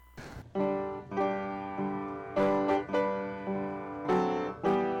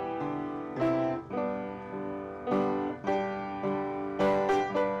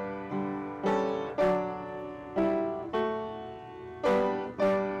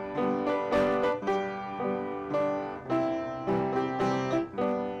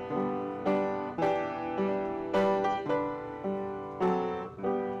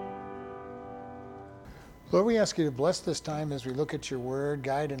Lord, we ask you to bless this time as we look at your word,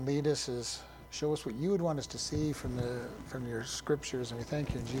 guide and lead us, show us what you would want us to see from your scriptures, and we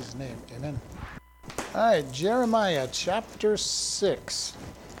thank you in Jesus' name. Amen. All right, Jeremiah chapter 6.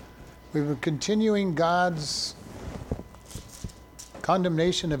 We've been continuing God's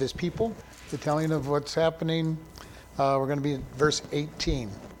condemnation of his people, the telling of what's happening. We're going to be in verse 18.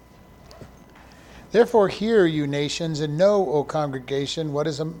 Therefore hear, you nations, and know, O congregation, what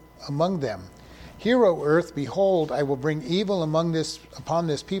is among them. Hear, O earth, behold, I will bring evil upon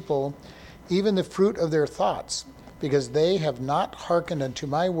this people, even the fruit of their thoughts, because they have not hearkened unto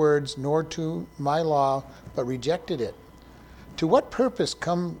my words, nor to my law, but rejected it. To what purpose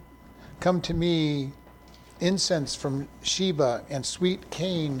come to me incense from Sheba and sweet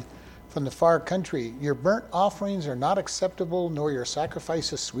cane from the far country? Your burnt offerings are not acceptable, nor your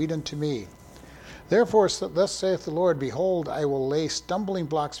sacrifices sweet unto me. Therefore, thus saith the Lord, behold, I will lay stumbling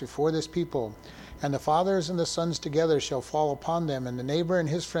blocks before this people, and the fathers and the sons together shall fall upon them, and the neighbor and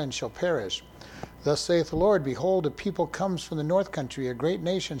his friend shall perish. Thus saith the Lord, behold, a people comes from the north country, a great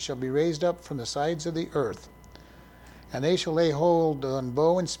nation shall be raised up from the sides of the earth. And they shall lay hold on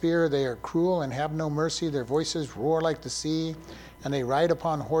bow and spear, they are cruel and have no mercy, their voices roar like the sea, and they ride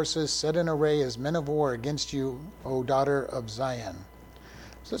upon horses, set in array as men of war against you, O daughter of Zion.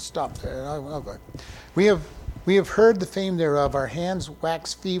 So let's stop there. I'll go. We have heard the fame thereof. Our hands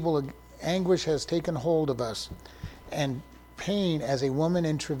wax feeble. Anguish has taken hold of us, and pain as a woman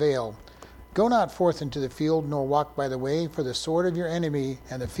in travail. Go not forth into the field, nor walk by the way, for the sword of your enemy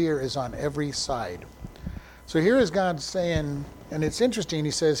and the fear is on every side. So here is God saying, and it's interesting, he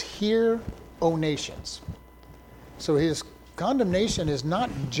says, hear, O nations. So his condemnation is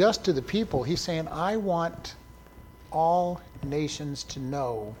not just to the people. He's saying, I want all nations to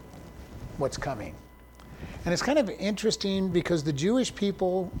know what's coming. And it's kind of interesting because the Jewish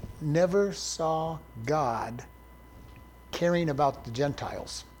people never saw God caring about the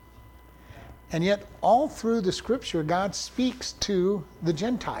Gentiles. And yet all through the scripture, God speaks to the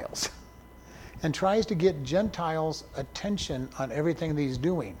Gentiles and tries to get Gentiles' attention on everything that he's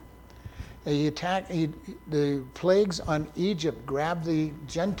doing. The plagues on Egypt grabbed the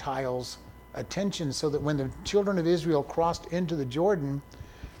Gentiles' attention so that when the children of Israel crossed into the Jordan,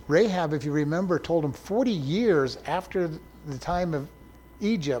 Rahab, if you remember, told them 40 years after the time of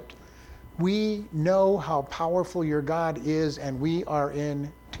Egypt, we know how powerful your God is and we are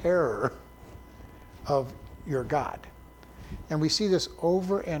in terror of your God. And we see this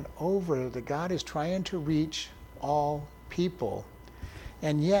over and over, that God is trying to reach all people.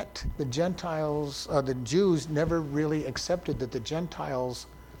 And yet the the Jews never really accepted that the Gentiles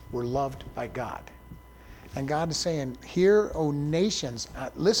were loved by God. And God is saying, hear, O nations,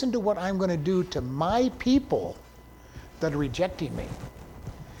 listen to what I'm going to do to my people that are rejecting me.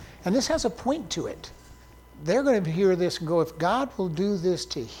 And this has a point to it. They're going to hear this and go, if God will do this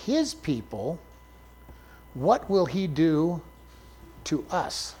to his people, what will he do to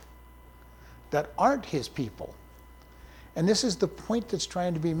us that aren't his people? And this is the point that's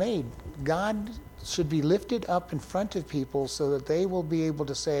trying to be made. God should be lifted up in front of people so that they will be able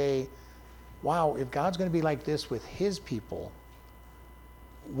to say, wow, if God's going to be like this with his people,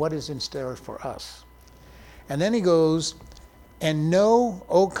 what is in store for us? And then he goes, and know,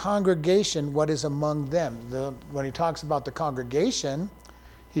 O congregation, what is among them. When he talks about the congregation,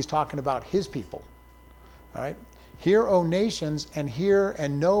 he's talking about his people. All right? Hear, O nations, and hear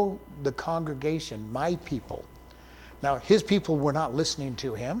and know the congregation, my people. Now, his people were not listening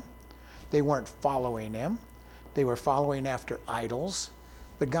to him. They weren't following him. They were following after idols.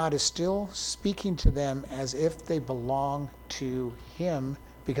 But God is still speaking to them as if they belong to him,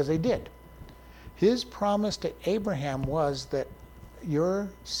 because they did. His promise to Abraham was that your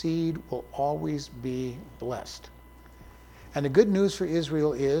seed will always be blessed. And the good news for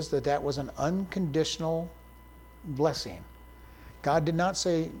Israel is that that was an unconditional blessing. God did not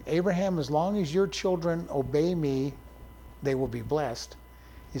say, Abraham, as long as your children obey me, they will be blessed.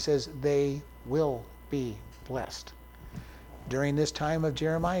 He says they will be blessed. During this time of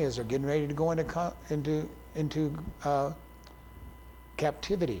Jeremiah, as they're getting ready to go into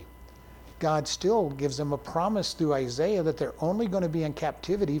captivity, God still gives them a promise through Isaiah that they're only going to be in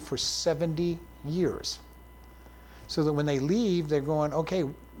captivity for 70 years. So that when they leave, they're going, okay,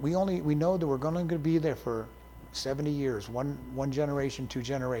 we know that we're going to be there for 70 years, one generation, 2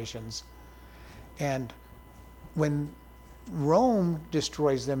 generations. And when Rome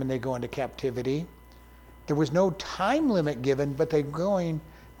destroys them and they go into captivity, there was no time limit given, but they're going,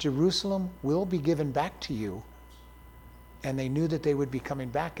 Jerusalem will be given back to you. And they knew that they would be coming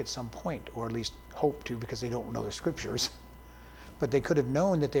back at some point, or at least hope to, because they don't know the scriptures. But they could have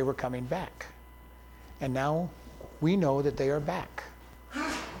known that they were coming back. And now we know that they are back.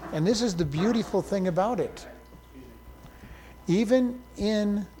 And this is the beautiful thing about it. Even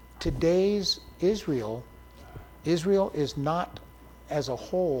in today's Israel, Israel is not as a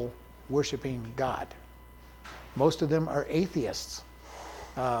whole worshiping God. Most of them are atheists.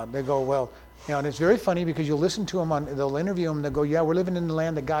 They go, well, and it's very funny because you'll listen to them they'll interview them, they'll go, yeah, we're living in the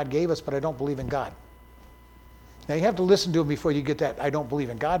land that God gave us, but I don't believe in God. Now you have to listen to them before you get that I don't believe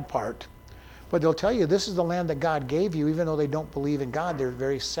in God part. But they'll tell you this is the land that God gave you, even though they don't believe in God. They're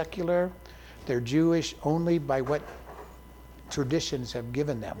very secular. They're Jewish only by what traditions have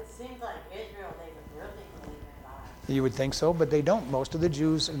given them. It seems like Israel, they would really believe in God. You would think so, but they don't. Most of the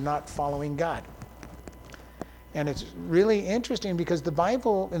Jews are not following God. And it's really interesting because the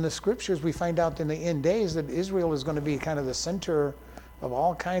Bible, in the scriptures, we find out in the end days that Israel is going to be kind of the center of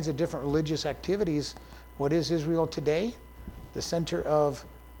all kinds of different religious activities. What is Israel today? The center of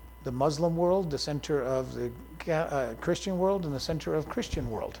the Muslim world, the center of the Christian world, and the center of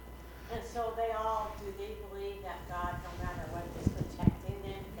Christian world. And so do they believe that God, no matter what, is protecting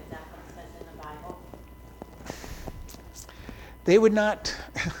them? Because that's what it says in the Bible. They would not.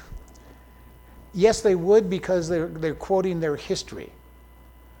 Yes, they would, because they're quoting their history,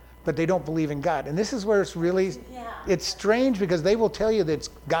 but they don't believe in God. And this is where it's really, it's strange, because they will tell you that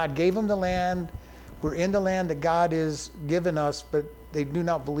God gave them the land. We're in the land that God has given us, but they do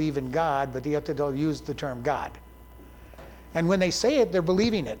not believe in God, but they'll use the term God. And when they say it, they're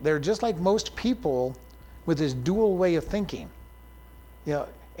believing it. They're just like most people with this dual way of thinking.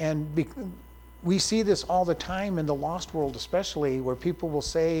 And we see this all the time in the lost world especially, where people will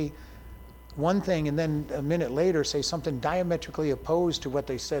say one thing and then a minute later say something diametrically opposed to what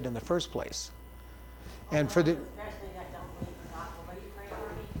they said in the first place. And for the... Especially that don't believe in God. Will you pray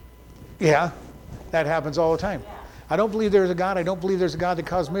for me? Yeah, that happens all the time. Yeah. I don't believe there's a God. I don't believe there's a God that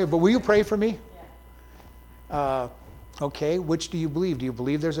caused me. But will you pray for me? Yeah. Okay, which do you believe? Do you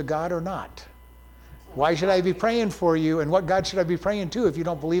believe there's a God or not? Why should I be praying for you? And what God should I be praying to if you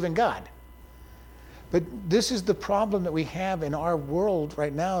don't believe in God? But this is the problem that we have in our world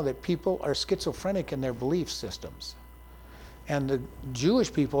right now, that people are schizophrenic in their belief systems. And the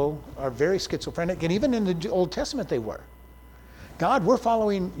Jewish people are very schizophrenic, and even in the Old Testament they were. God, we're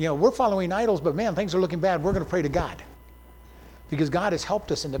following idols, but man, things are looking bad. We're going to pray to God. Because God has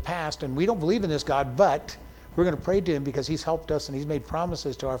helped us in the past, and we don't believe in this God, but we're going to pray to him because he's helped us and he's made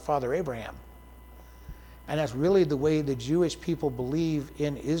promises to our father Abraham. And that's really the way the Jewish people believe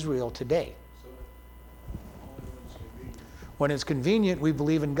in Israel today. When it's convenient, we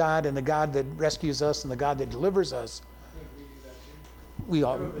believe in God and the God that rescues us and the God that delivers us.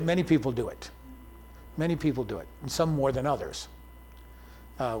 Many people do it. Many people do it, and some more than others.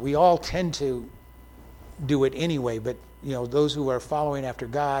 We all tend to do it anyway, but those who are following after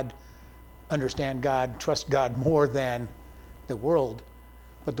God understand God, trust God more than the world.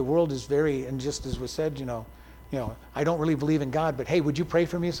 But the world is and just as was said, I don't really believe in God, but hey, would you pray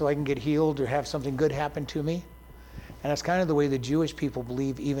for me so I can get healed or have something good happen to me? And that's kind of the way the Jewish people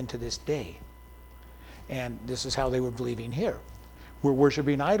believe even to this day. And this is how they were believing here. We're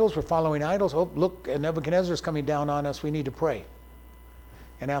worshiping idols, we're following idols. Oh, look, Nebuchadnezzar's coming down on us, we need to pray.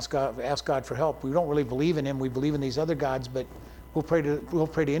 And ask God for help. We don't really believe in him, we believe in these other gods, but we'll pray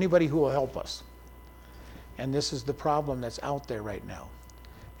to anybody who will help us. And this is the problem that's out there right now.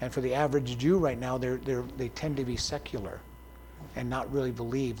 And for the average Jew right now, they tend to be secular and not really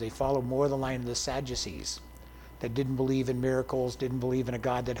believe. They follow more the line of the Sadducees, that didn't believe in miracles, didn't believe in a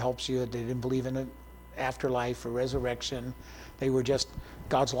God that helps you, they didn't believe in an afterlife or resurrection. They were just,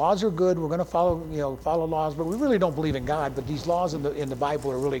 God's laws are good, we're going to follow laws, but we really don't believe in God, but these laws in the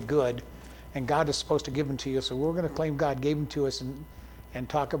Bible are really good, and God is supposed to give them to you, so we're going to claim God gave them to us and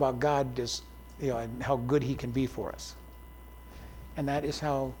talk about God as, and how good he can be for us. And that is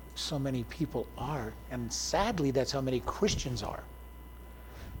how so many people are, and sadly that's how many Christians are.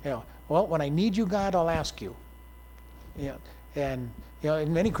 Well, when I need you, God, I'll ask you. And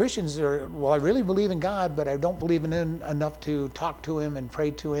many Christians are, well, I really believe in God, but I don't believe in him enough to talk to him and pray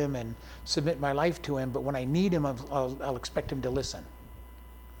to him and submit my life to him. But when I need him, I'll expect him to listen.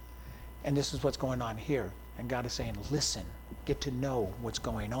 And this is what's going on here. And God is saying, listen, get to know what's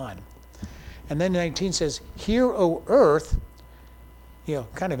going on. And then 19 says, hear, O earth,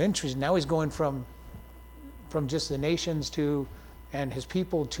 kind of interesting. Now he's going from just the nations and his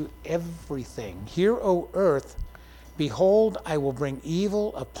people to everything. Hear, O earth, behold, I will bring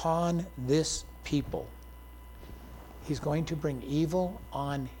evil upon this people. He's going to bring evil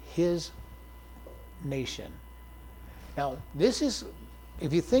on his nation. Now, this is,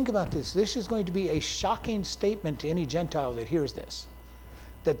 if you think about this is going to be a shocking statement to any Gentile that hears this.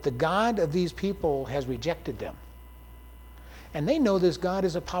 that the God of these people has rejected them. And they know this God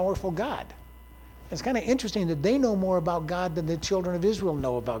is a powerful God. It's kind of interesting that they know more about God than the children of Israel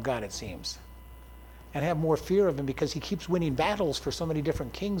know about God, it seems, and have more fear of him because he keeps winning battles for so many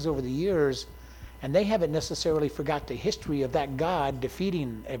different kings over the years, and they haven't necessarily forgot the history of that God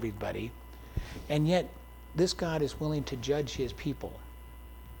defeating everybody. And yet, this God is willing to judge his people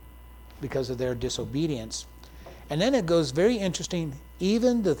because of their disobedience. And then it goes very interesting,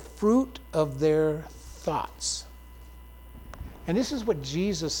 even the fruit of their thoughts. And this is what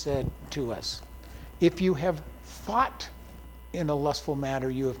Jesus said to us. If you have thought in a lustful matter,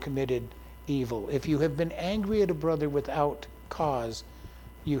 you have committed evil. If you have been angry at a brother without cause,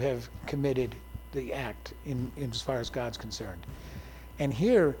 you have committed the act in as far as God's concerned. And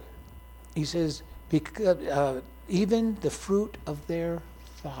here he says, because, even the fruit of their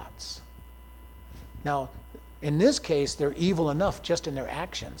thoughts. Now, in this case, they're evil enough just in their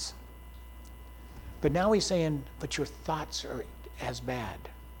actions. But now he's saying, but your thoughts are as bad.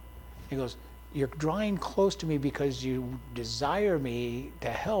 He goes, you're drawing close to me because you desire me to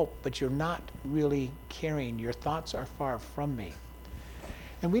help, but you're not really caring. Your thoughts are far from me.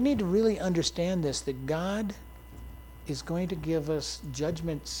 And we need to really understand this, that God is going to give us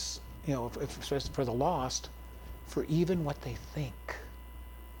judgments, for the lost, for even what they think.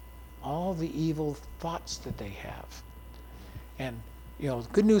 All the evil thoughts that they have. And,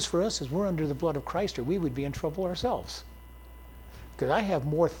 good news for us is we're under the blood of Christ, or we would be in trouble ourselves. Because I have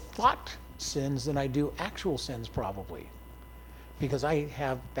more thought sins than I do actual sins, probably. Because I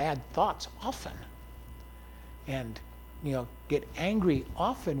have bad thoughts often. And, get angry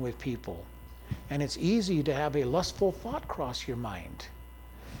often with people. And it's easy to have a lustful thought cross your mind.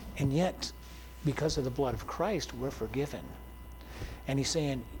 And yet, because of the blood of Christ, we're forgiven. And he's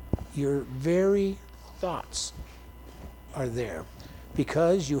saying, your very thoughts are there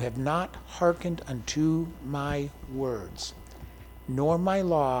because you have not hearkened unto my words, nor my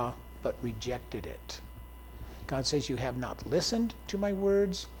law, but rejected it. God says you have not listened to my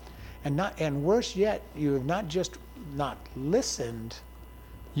words, and worse yet, you have not just not listened,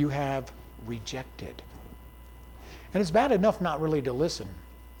 you have rejected. And it's bad enough not really to listen.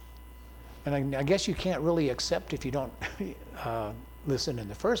 And I guess you can't really accept if you don't listen in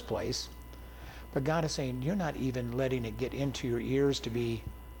the first place. But God is saying you're not even letting it get into your ears to be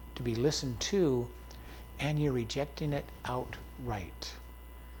listened to, and you're rejecting it outright.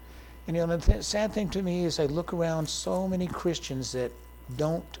 And the sad thing to me is I look around so many Christians that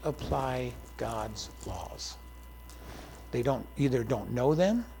don't apply God's laws. They either don't know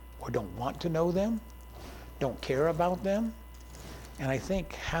them or don't want to know them, don't care about them. And I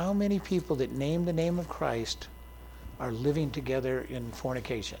think how many people that name the name of Christ are living together in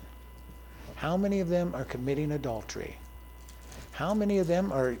fornication? How many of them are committing adultery? How many of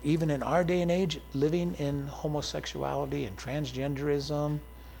them are, even in our day and age, living in homosexuality and transgenderism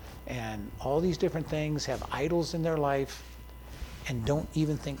and all these different things, have idols in their life, and don't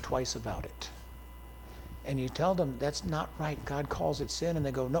even think twice about it? And you tell them that's not right. God calls it sin, and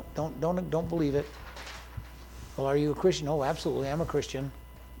they go, "Nope, don't believe it." Well, are you a Christian? Oh, absolutely, I'm a Christian.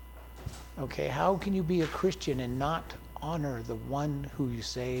 Okay, how can you be a Christian and not honor the one who you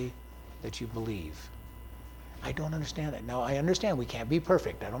say that you believe? I don't understand that. Now, I understand we can't be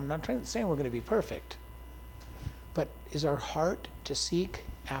perfect. I'm not saying we're going to be perfect. But is our heart to seek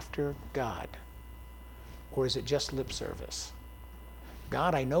after God? Or is it just lip service?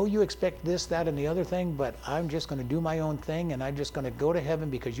 God, I know you expect this, that, and the other thing, but I'm just going to do my own thing, and I'm just going to go to heaven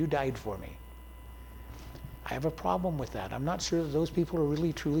because you died for me. I have a problem with that. I'm not sure that those people are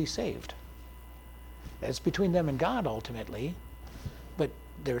really, truly saved. That's between them and God, ultimately. But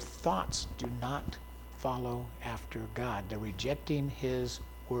their thoughts do not follow after God. They're rejecting his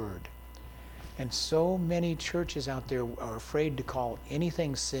word. And so many churches out there are afraid to call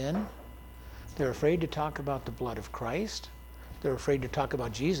anything sin. They're afraid to talk about the blood of Christ. They're afraid to talk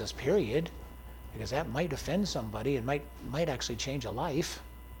about Jesus, period, because that might offend somebody and might actually change a life.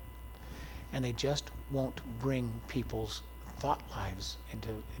 And they just won't bring people's thought lives into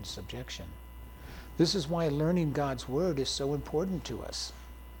subjection. This is why learning God's word is so important to us.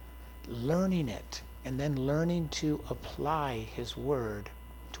 Learning it, and then learning to apply his word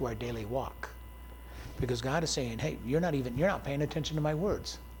to our daily walk. Because God is saying, hey, you're not paying attention to my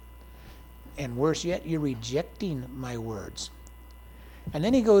words. And worse yet, you're rejecting my words. And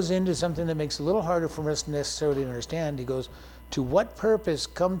then he goes into something that makes it a little harder for us necessarily to understand. He goes, to what purpose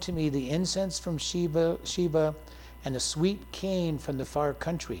come to me the incense from Sheba and the sweet cane from the far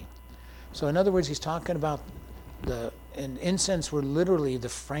country? So in other words, he's talking about and incense were literally the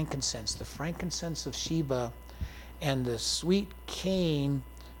frankincense of Sheba, and the sweet cane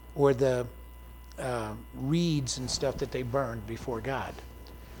or the reeds and stuff that they burned before God.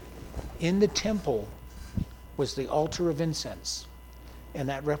 In the temple was the altar of incense, and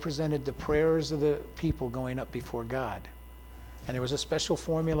that represented the prayers of the people going up before God. And there was a special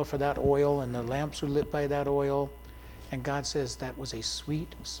formula for that oil, and the lamps were lit by that oil, and God says that was a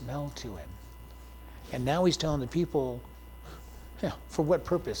sweet smell to him. And now he's telling the people, yeah, for what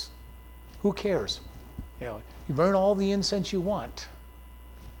purpose? Who cares? You burn all the incense you want.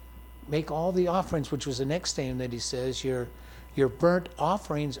 Make all the offerings, which was the next thing that he says, your burnt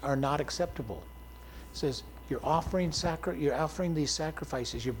offerings are not acceptable. He says, you're offering these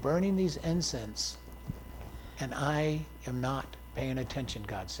sacrifices, you're burning these incense, and I am not paying attention,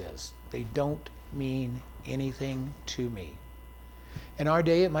 God says. They don't mean anything to me. In our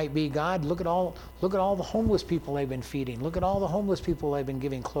day, it might be, God, look at all the homeless people I've been feeding. Look at all the homeless people I've been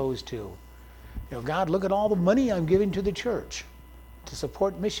giving clothes to. God, look at all the money I'm giving to the church to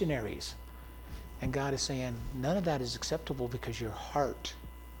support missionaries. And God is saying, none of that is acceptable because your heart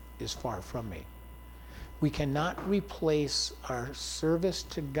is far from me. We cannot replace our service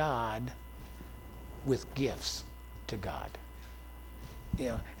to God with gifts to God.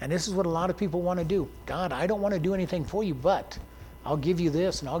 And this is what a lot of people want to do. God, I don't want to do anything for you, but I'll give you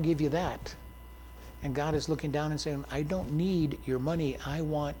this and I'll give you that. And God is looking down and saying, I don't need your money. I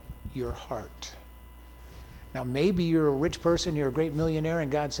want your heart. Now, maybe you're a rich person, you're a great millionaire,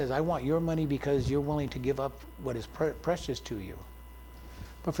 and God says, I want your money because you're willing to give up what is precious to you.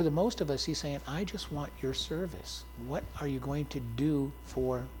 But for the most of us, he's saying, I just want your service. What are you going to do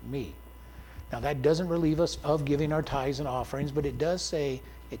for me? Now, that doesn't relieve us of giving our tithes and offerings, but it does say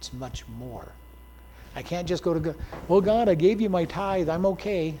it's much more. I can't just go to God, well, God, I gave you my tithe, I'm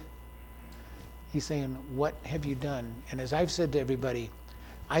okay. He's saying, what have you done? And as I've said to everybody,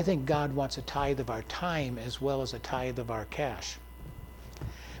 I think God wants a tithe of our time as well as a tithe of our cash,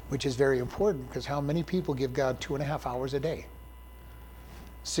 which is very important because how many people give God 2.5 hours a day?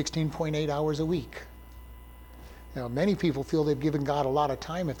 16.8 hours a week. Many people feel they've given God a lot of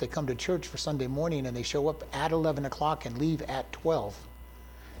time if they come to church for Sunday morning and they show up at 11 o'clock and leave at 12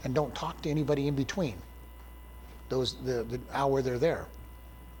 and don't talk to anybody in between the hour they're there.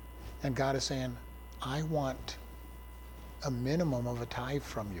 And God is saying, I want a minimum of a tithe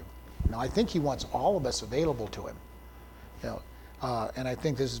from you. Now, I think he wants all of us available to him. And I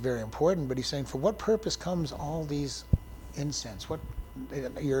think this is very important, but he's saying, for what purpose comes all these incense?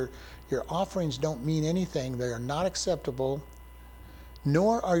 Your offerings don't mean anything. They are not acceptable,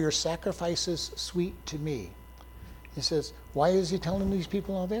 nor are your sacrifices sweet to me. He says, why is he telling these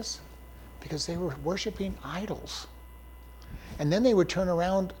people all this? Because they were worshiping idols. And then they would turn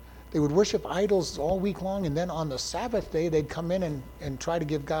around, they would worship idols all week long, and then on the Sabbath day, they'd come in and try to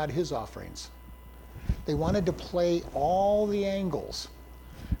give God his offerings. They wanted to play all the angles.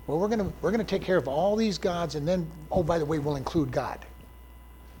 Well, we're going to take care of all these gods, and then, oh, by the way, we'll include God.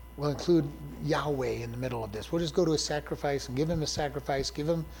 We'll include Yahweh in the middle of this. We'll just go to a sacrifice and give him a sacrifice,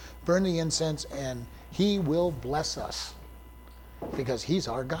 burn the incense, and he will bless us because he's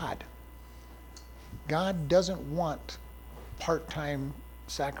our God. God doesn't want part-time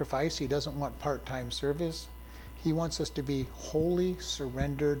sacrifice. He doesn't want part-time service. He wants us to be wholly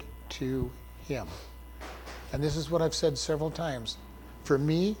surrendered to him. And this is what I've said several times. For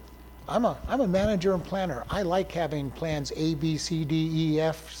me, I'm a manager and planner. I like having plans A, B, C, D, E,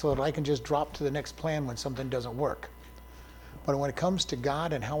 F so that I can just drop to the next plan when something doesn't work. But when it comes to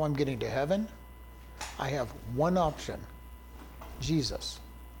God and how I'm getting to heaven, I have one option, Jesus.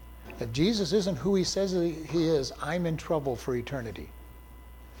 If Jesus isn't who he says he is, I'm in trouble for eternity.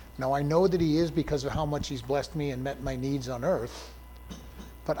 Now, I know that he is because of how much he's blessed me and met my needs on earth,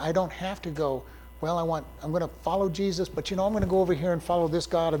 but I don't have to go, well, I'm going to follow Jesus, but I'm going to go over here and follow this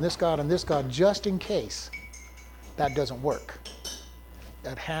God and this God and this God just in case. That doesn't work.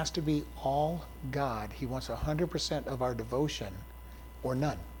 That has to be all God. He wants 100% of our devotion or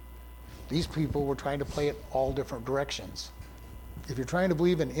none. These people were trying to play it all different directions. If you're trying to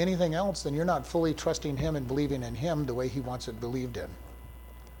believe in anything else, then you're not fully trusting him and believing in him the way he wants it believed in.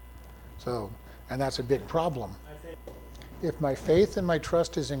 And that's a big problem. If my faith and my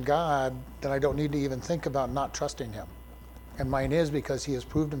trust is in God, then I don't need to even think about not trusting him. And mine is because he has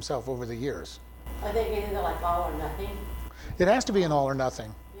proved himself over the years. I think it is like all or nothing. It has to be an all or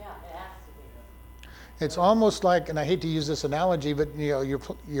nothing. Yeah, it has to be. It's almost like, and I hate to use this analogy, but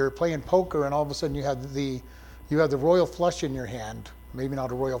you're playing poker and all of a sudden you have the royal flush in your hand. Maybe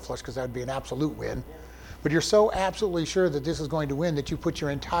not a royal flush because that would be an absolute win. Yeah. But you're so absolutely sure that this is going to win that you put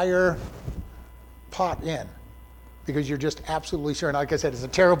your entire pot in because you're just absolutely sure. And like I said, it's a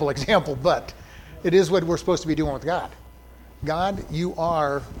terrible example, but it is what we're supposed to be doing with God. God, you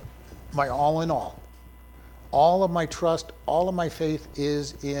are my all in all. All of my trust, all of my faith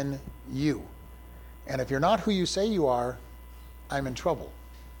is in you. And if you're not who you say you are, I'm in trouble.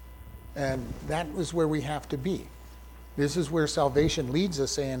 And that is where we have to be. This is where salvation leads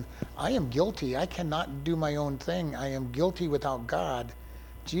us, saying, I am guilty. I cannot do my own thing. I am guilty without God.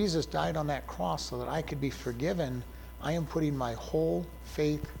 Jesus died on that cross so that I could be forgiven. I am putting my whole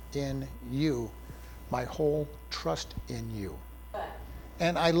faith in you, my whole trust in you.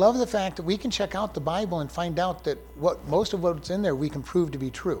 And I love the fact that we can check out the Bible and find out that most of what's in there we can prove to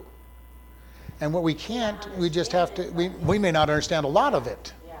be true. And what we can't, we just have to, we may not understand a lot of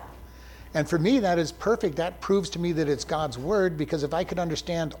it. Yeah. And for me, that is perfect. That proves to me that it's God's word, because if I could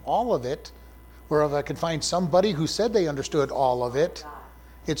understand all of it, or if I could find somebody who said they understood all of it,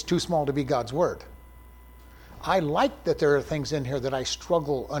 it's too small to be God's word. I like that there are things in here that I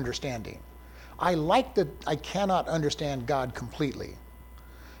struggle understanding. I like that I cannot understand God completely.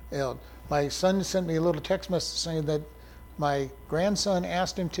 You know, my son sent me a little text message saying that my grandson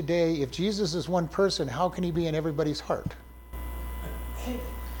asked him today, if Jesus is one person, how can he be in everybody's heart?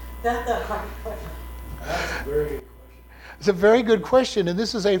 That's a hard question. That's a very good question. It's a very good question, and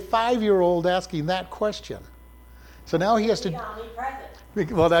this is a 5-year-old asking that question. So now he has Be to,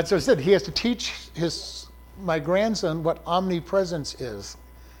 omnipresent. well, that's what I said, he has to teach my grandson what omnipresence is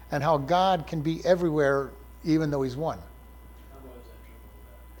and how God can be everywhere even though he's one. I'm always in trouble with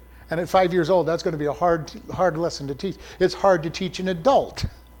that. And at 5 years old, that's going to be a hard lesson to teach. It's hard to teach an adult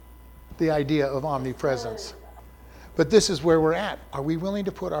the idea of omnipresence. But this is where we're at. Are we willing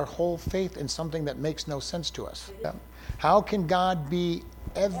to put our whole faith in something that makes no sense to us? Yeah. How can God be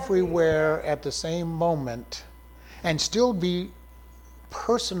everywhere at the same moment and still be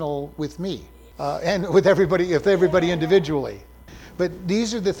personal with me and with everybody, individually? But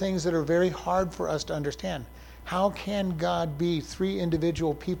these are the things that are very hard for us to understand. How can God be 3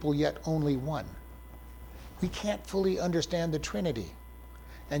 individual people yet only one? We can't fully understand the Trinity.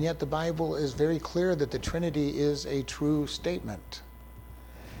 And yet the Bible is very clear that the Trinity is a true statement.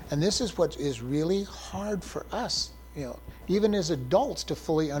 And this is what is really hard for us, even as adults, to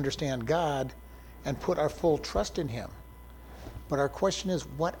fully understand God and put our full trust in him. But our question is,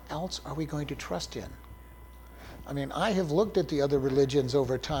 what else are we going to trust in? I mean, I have looked at the other religions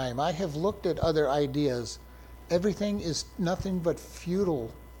over time. I have looked at other ideas. Everything is nothing but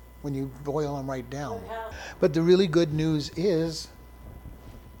futile when you boil them right down. But the really good news is,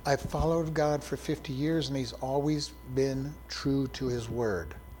 I've followed God for 50 years and he's always been true to his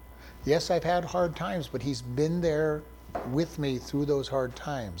word. Yes, I've had hard times, but he's been there with me through those hard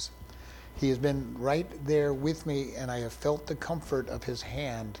times. He has been right there with me, and I have felt the comfort of his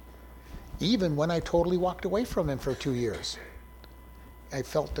hand, even when I totally walked away from him for 2 years. I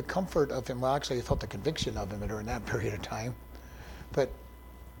felt the comfort of him. Well, actually, I felt the conviction of him during that period of time. But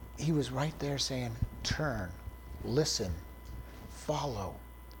he was right there saying, turn, listen, follow.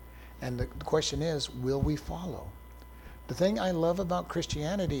 And the question is, will we follow? The thing I love about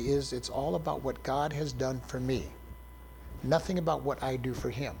Christianity is it's all about what God has done for me, nothing about what I do for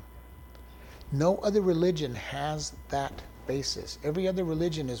him. No other religion has that basis. Every other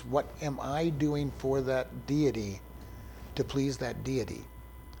religion is, what am I doing for that deity to please that deity?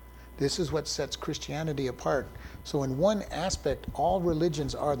 This is what sets Christianity apart. So in one aspect, all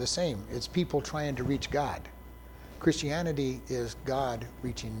religions are the same. It's people trying to reach God. Christianity is God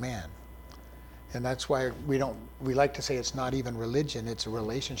reaching man. And that's why we like to say it's not even religion, it's a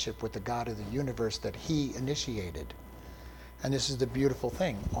relationship with the God of the universe that he initiated. And this is the beautiful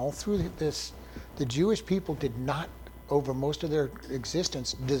thing. All through this, the Jewish people did not, over most of their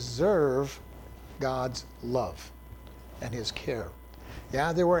existence, deserve God's love and his care.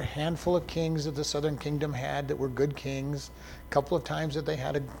 Yeah, there were a handful of kings that the southern kingdom had that were good kings, a couple of times that they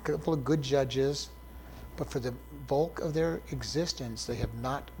had a couple of good judges, but for the bulk of their existence, they have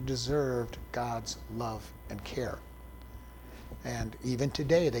not deserved God's love and care. And even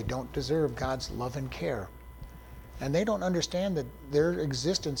today, they don't deserve God's love and care. And they don't understand that their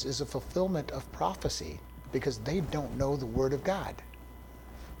existence is a fulfillment of prophecy, because they don't know the Word of God.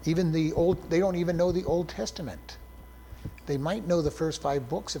 They don't even know the Old Testament. They might know the first 5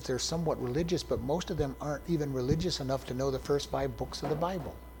 books if they're somewhat religious, but most of them aren't even religious enough to know the first 5 books of the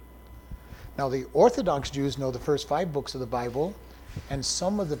Bible. Now, the Orthodox Jews know the first 5 books of the Bible and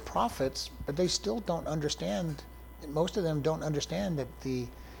some of the prophets, but they still don't understand, most of them don't understand that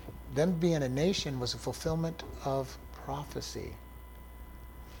them being a nation was a fulfillment of prophecy.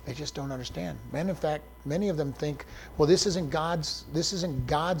 They just don't understand. In fact, many of them think, well, this isn't God's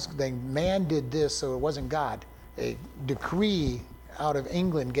thing. Man did this, so it wasn't God. A decree out of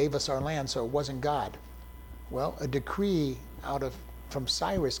England gave us our land, so it wasn't God. Well, a decree out of from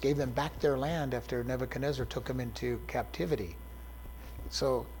Cyrus gave them back their land after Nebuchadnezzar took them into captivity.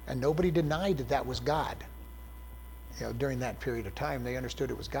 So, and nobody denied that that was God. During that period of time, they understood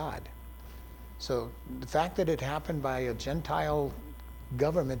it was God. So the fact that it happened by a Gentile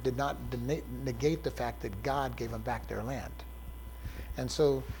government did not negate the fact that God gave them back their land. And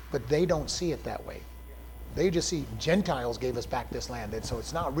so, but they don't see it that way. They just see Gentiles gave us back this land, and so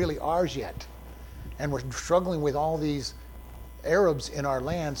it's not really ours yet. And we're struggling with all these Arabs in our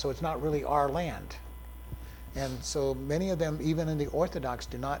land, so it's not really our land. And so many of them, even in the Orthodox,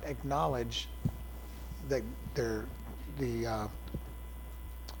 do not acknowledge that the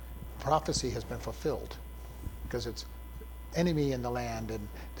prophecy has been fulfilled, because it's enemy in the land, and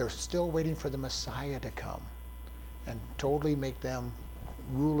they're still waiting for the Messiah to come and totally make them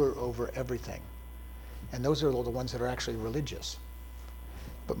ruler over everything. And those are the ones that are actually religious.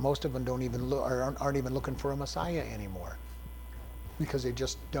 But most of them don't even aren't even looking for a Messiah anymore, because they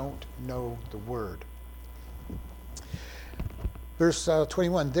just don't know the word. Verse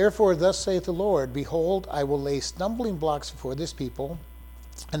 21, therefore thus saith the Lord, behold, I will lay stumbling blocks before this people,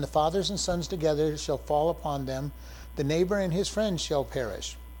 and the fathers and sons together shall fall upon them. The neighbor and his friends shall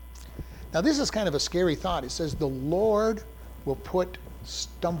perish. Now this is kind of a scary thought. It says the Lord will put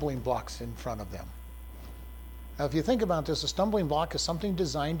stumbling blocks in front of them. Now if you think about this, a stumbling block is something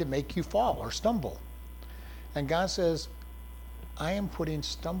designed to make you fall or stumble. And God says, I am putting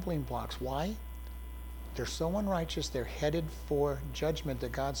stumbling blocks. Why? They're so unrighteous, they're headed for judgment,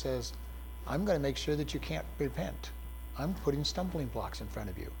 that God says, I'm going to make sure that you can't repent. I'm putting stumbling blocks in front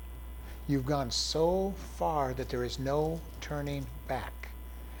of you. You've gone so far that there is no turning back.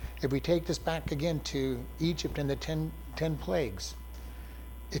 If we take this back again to Egypt and the 10 plagues,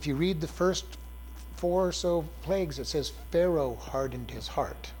 if you read the first 4 or so plagues, it says Pharaoh hardened his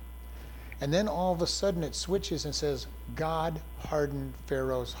heart. And then all of a sudden it switches and says God hardened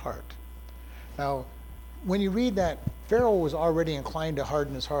Pharaoh's heart. Now, when you read that, Pharaoh was already inclined to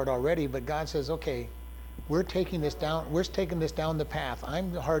harden his heart already, but God says, okay, we're taking this down the path.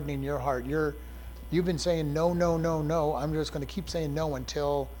 I'm hardening your heart. You've been saying no, no, no, no. I'm just going to keep saying no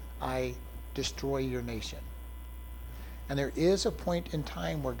until I destroy your nation. And there is a point in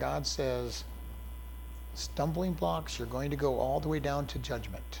time where God says, stumbling blocks, you're going to go all the way down to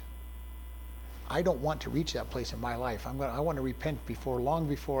judgment. I don't want to reach that place in my life. I want to repent long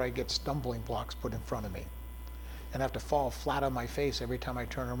before I get stumbling blocks put in front of me and have to fall flat on my face every time I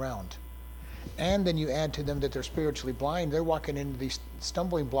turn around. And then you add to them that they're spiritually blind. They're walking into these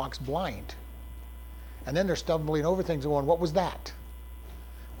stumbling blocks blind. And then they're stumbling over things and going, what was that?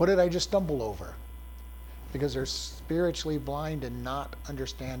 What did I just stumble over? Because they're spiritually blind and not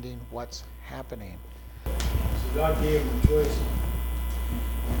understanding what's happening. So God gave them choices.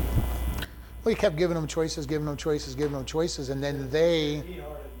 Well, he kept giving them choices, and then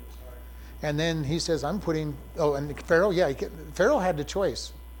and then he says, I'm putting, and Pharaoh had the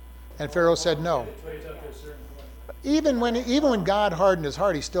choice. And Pharaoh said no. Even when God hardened his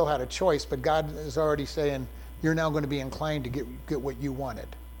heart, he still had a choice, but God is already saying, you're now going to be inclined to get what you wanted.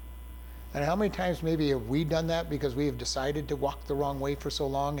 And how many times maybe have we done that because we have decided to walk the wrong way for so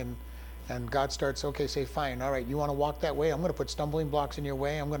long, and God starts, okay, say, fine, all right, you want to walk that way? I'm going to put stumbling blocks in your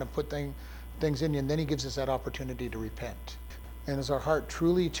way. I'm going to put things in you, and then he gives us that opportunity to repent. And is our heart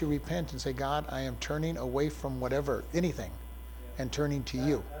truly to repent and say, God, I am turning away from anything, and turning to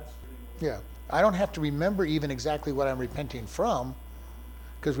you. Yeah. I don't have to remember even exactly what I'm repenting from,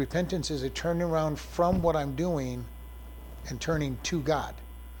 because repentance is a turning around from what I'm doing and turning to God.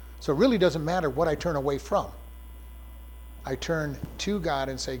 So it really doesn't matter what I turn away from. I turn to God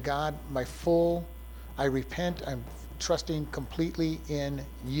and say, God, I repent, I'm trusting completely in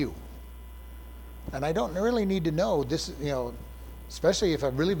you. And I don't really need to know this, especially if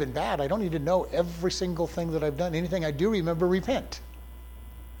I've really been bad, I don't need to know every single thing that I've done. Anything I do remember, repent.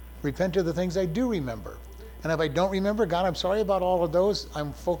 Repent of the things I do remember. And if I don't remember, God, I'm sorry about all of those.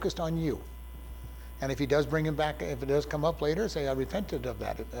 I'm focused on you. And if he does bring him back, if it does come up later, say, I repented of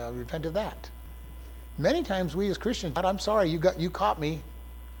that. Repent of that. Many times we as Christians, God, I'm sorry, you caught me.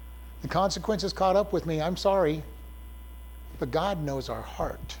 The consequences caught up with me. I'm sorry. But God knows our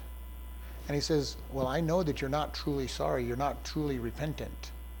heart. And he says, well, I know that you're not truly sorry. You're not truly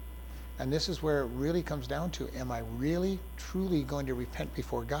repentant. And this is where it really comes down to, am I really, truly going to repent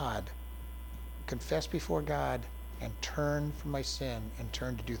before God, confess before God, and turn from my sin and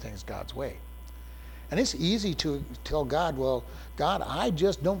turn to do things God's way? And it's easy to tell God, well, God, I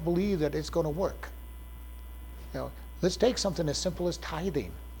just don't believe that it's going to work. Let's take something as simple as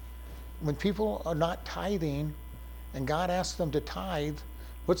tithing. When people are not tithing and God asks them to tithe,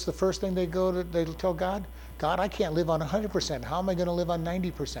 what's the first thing they tell God? God, I can't live on 100%. How am I going to live on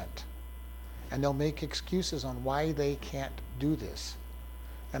 90%? And they'll make excuses on why they can't do this.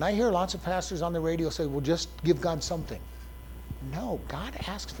 And I hear lots of pastors on the radio say, well, just give God something. No, God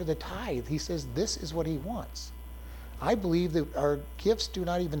asks for the tithe. He says this is what he wants. I believe that our gifts do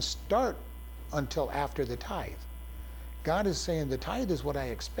not even start until after the tithe. God is saying the tithe is what I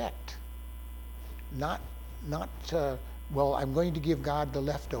expect. Not well, I'm going to give God the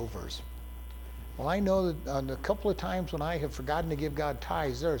leftovers. Well, I know that on a couple of times when I have forgotten to give God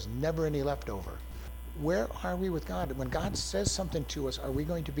tithes, there's never any leftover. Where are we with God? When God says something to us, are we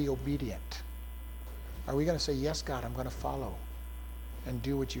going to be obedient? Are we going to say, yes, God, I'm going to follow and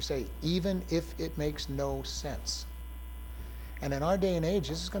do what you say, even if it makes no sense? And in our day and age,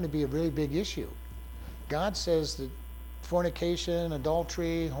 this is going to be a really big issue. God says that fornication,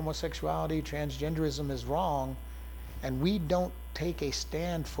 adultery, homosexuality, transgenderism is wrong, and we don't take a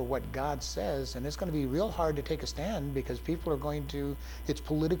stand for what God says, and it's going to be real hard to take a stand because people are going to, it's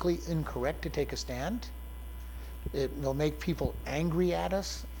politically incorrect to take a stand. It will make people angry at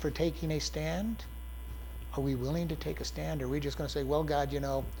us for taking a stand. Are we willing to take a stand, or are we just going to say, well, God,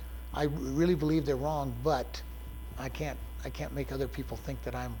 I really believe they're wrong, but I can't make other people think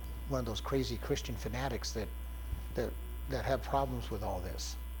that I'm one of those crazy Christian fanatics that have problems with all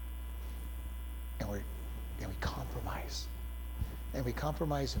this. And we compromise. And we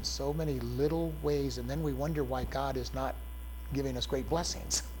compromise in so many little ways, and then we wonder why God is not giving us great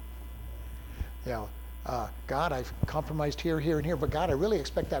blessings. God, I've compromised here, here, and here, but God, I really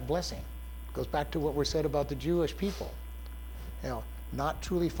expect that blessing. It goes back to what we said about the Jewish people. Not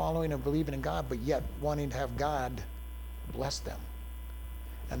truly following and believing in God, but yet wanting to have God bless them.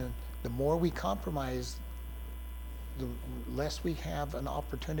 And then the more we compromise, the less we have an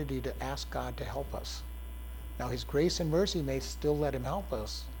opportunity to ask God to help us. Now, his grace and mercy may still let him help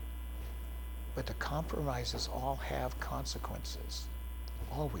us, but the compromises all have consequences,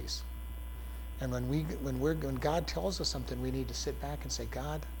 always. And when God tells us something, we need to sit back and say,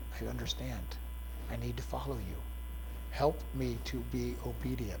 God, I understand. I need to follow you. Help me to be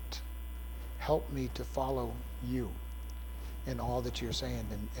obedient. Help me to follow you in all that you're saying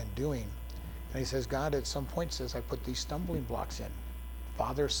and doing. And he says, God at some point says, I put these stumbling blocks in.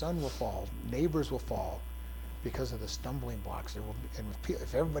 Father, son will fall. Neighbors will fall because of the stumbling blocks. And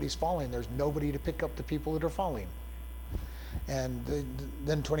if everybody's falling, there's nobody to pick up the people that are falling. And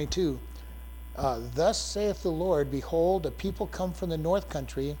then 22, thus saith the Lord, behold, a people come from the north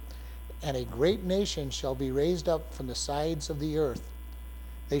country, and a great nation shall be raised up from the sides of the earth.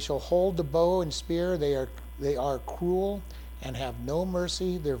 They shall hold the bow and spear. They are cruel and have no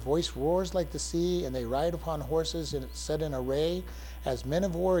mercy. Their voice roars like the sea, and they ride upon horses set in array as men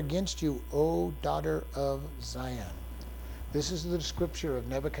of war against you, O daughter of Zion. This is the scripture of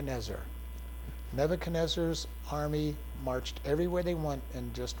Nebuchadnezzar. Nebuchadnezzar's army marched everywhere they went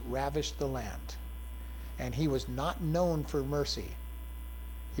and just ravished the land. And he was not known for mercy.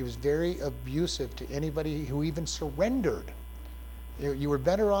 He was very abusive to anybody who even surrendered. You were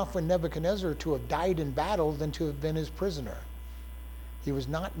better off with Nebuchadnezzar to have died in battle than to have been his prisoner. He was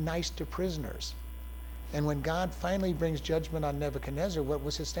not nice to prisoners. And when God finally brings judgment on Nebuchadnezzar, what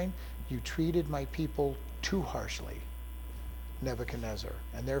was his thing? You treated my people too harshly, Nebuchadnezzar,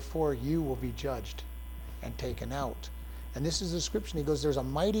 and therefore you will be judged and taken out. And this is the description. He goes, there's a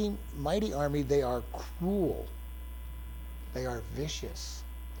mighty, mighty army. They are cruel. They are vicious.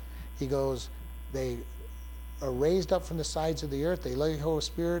 He goes, they are raised up from the sides of the earth. They lay hold of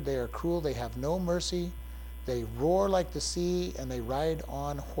spirit. They are cruel. They have no mercy. They roar like the sea, and they ride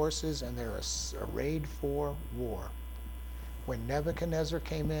on horses, and they're arrayed for war. When Nebuchadnezzar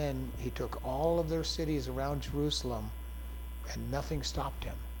came in, he took all of their cities around Jerusalem, and nothing stopped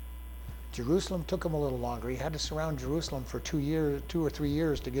him. Jerusalem took him a little longer. He had to surround Jerusalem for 2 or 3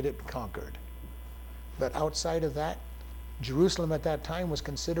 years to get it conquered. But outside of that, Jerusalem at that time was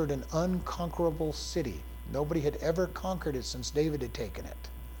considered an unconquerable city. Nobody had ever conquered it since David had taken it.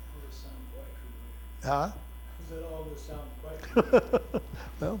 Huh? That all this sound quite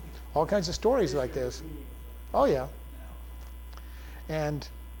Well, all kinds of stories like this. Oh, yeah. And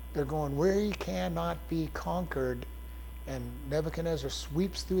they're going, we cannot be conquered. And Nebuchadnezzar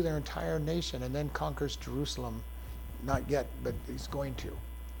sweeps through their entire nation and then conquers Jerusalem. Not yet, but he's going to.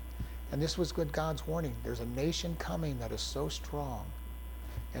 And this was good God's warning. There's a nation coming that is so strong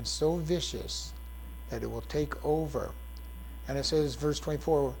and so vicious that it will take over. And it says, verse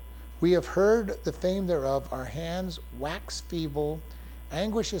 24, we have heard the fame thereof, our hands wax feeble,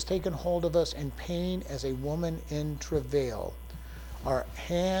 anguish has taken hold of us, and pain as a woman in travail. Our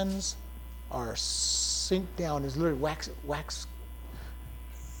hands are sink down, is literally wax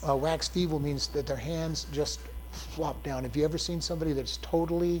wax feeble means that their hands just flop down. Have you ever seen somebody that's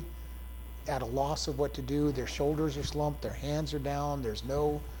totally at a loss of what to do? Their shoulders are slumped, their hands are down, there's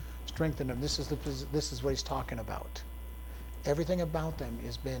no strength in them. This is what he's talking about. Everything about them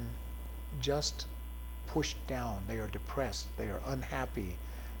has been just pushed down. They are depressed, they are unhappy,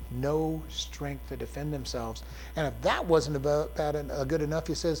 no strength to defend themselves. And if that wasn't good enough,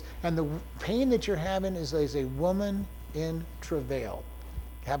 he says, and the pain that you're having is as a woman in travail,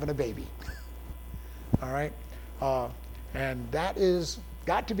 having a baby. All right? And that is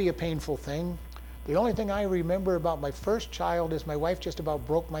got to be a painful thing. The only thing I remember about my first child is my wife just about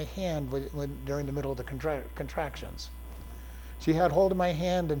broke my hand during the middle of the contractions. She had hold of my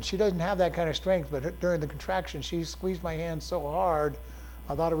hand, and she doesn't have that kind of strength, but during the contraction, she squeezed my hand so hard,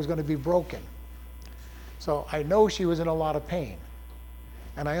 I thought it was going to be broken. So I know she was in a lot of pain.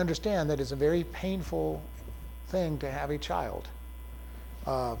 And I understand that it's a very painful thing to have a child.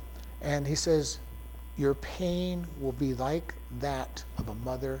 And he says, your pain will be like that of a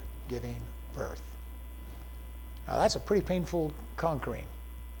mother giving birth. Now that's a pretty painful conquering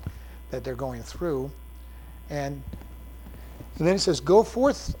that they're going through. And then it says, go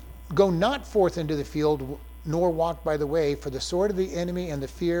not forth into the field, nor walk by the way, for the sword of the enemy and the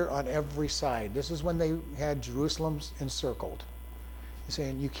fear on every side. This is when they had Jerusalem encircled. He's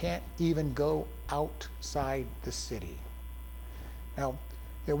saying you can't even go outside the city. Now,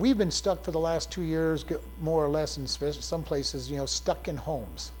 we've been stuck for the last 2 years, more or less, in some places, stuck in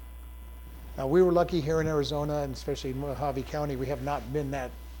homes. Now, we were lucky here in Arizona, and especially in Mojave County, we have not been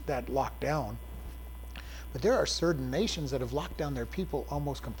that locked down. But there are certain nations that have locked down their people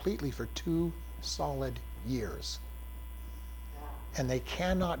almost completely for 2 solid years. And they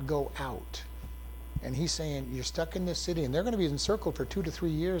cannot go out. And he's saying, you're stuck in this city, and they're going to be encircled for 2 to 3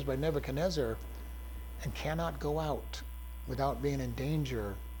 years by Nebuchadnezzar, and cannot go out without being in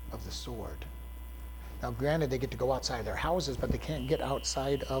danger of the sword. Now, granted, they get to go outside their houses, but they can't get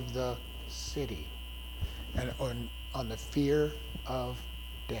outside of the city, and on the fear of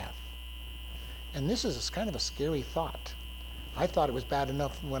death. And this is kind of a scary thought. I thought it was bad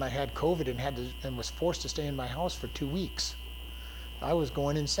enough when I had COVID and was forced to stay in my house for 2 weeks. I was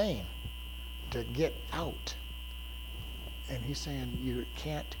going insane to get out. And he's saying you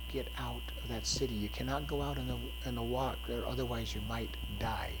can't get out of that city. You cannot go out in the walk, or otherwise you might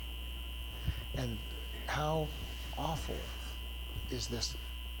die. And how awful is this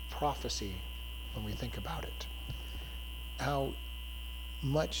prophecy when we think about it? How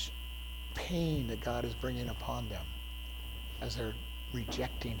much pain that God is bringing upon them as they're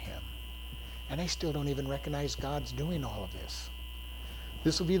rejecting him. And they still don't even recognize God's doing all of this.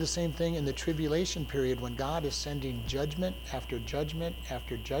 This will be the same thing in the tribulation period when God is sending judgment after judgment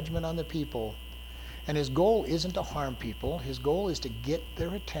after judgment on the people. And his goal isn't to harm people. His goal is to get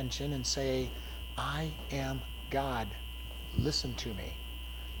their attention and say, I am God. Listen to me.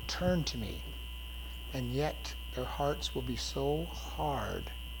 Turn to me. And yet their hearts will be so hard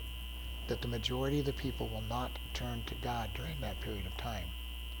that the majority of the people will not turn to God during that period of time.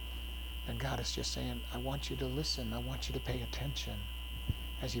 And God is just saying, I want you to listen. I want you to pay attention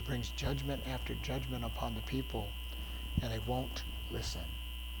as he brings judgment after judgment upon the people, and they won't listen.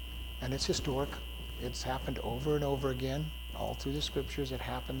 And it's historic. It's happened over and over again. All through the scriptures, it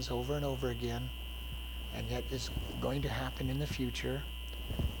happens over and over again. And yet it's going to happen in the future.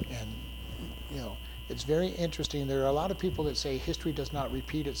 And, it's very interesting. There are a lot of people that say history does not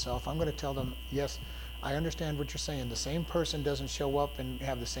repeat itself. I'm going to tell them, yes, I understand what you're saying. The same person doesn't show up and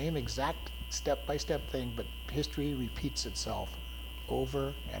have the same exact step-by-step thing, but history repeats itself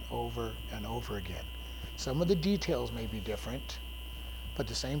over and over and over again. Some of the details may be different, but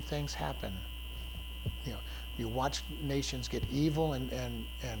the same things happen. You watch nations get evil and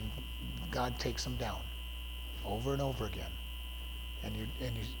God takes them down over and over again. And you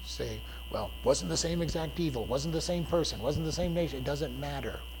say, well, wasn't the same exact evil, wasn't the same person, wasn't the same nation. It doesn't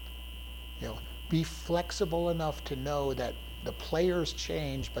matter. Be flexible enough to know that the players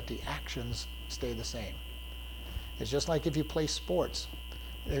change, but the actions stay the same. It's just like if you play sports.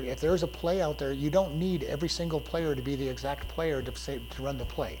 If there's a play out there, you don't need every single player to be the exact player to run the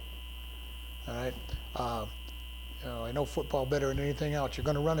play. All right? I know football better than anything else. You're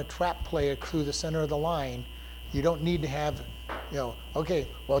going to run a trap play through the center of the line. You don't need to have, okay,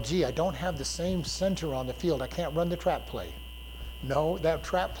 well, I don't have the same center on the field. I can't run the trap play. No, that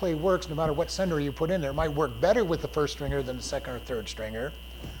trap play works no matter what center you put in there. It might work better with the first stringer than the second or third stringer,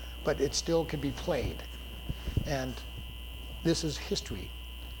 but it still can be played. And this is history.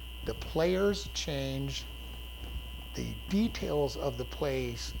 The players change, the details of the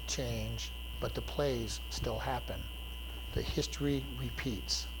plays change, but the plays still happen. The history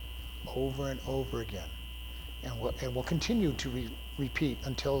repeats. over and over again. And will continue to repeat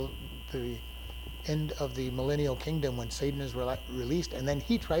until the end of the millennial kingdom when Satan is released, and then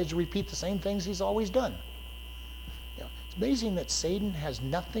he tries to repeat the same things he's always done. It's amazing that Satan has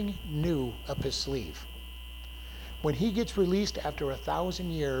nothing new up his sleeve. When he gets released after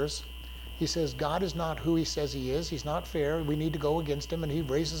 1,000 years, he says God is not who he says he is. He's not fair. We need to go against him, and he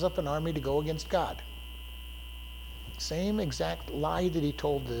raises up an army to go against God. Same exact lie that he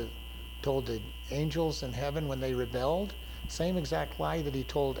told the angels in heaven when they rebelled. Same exact lie that he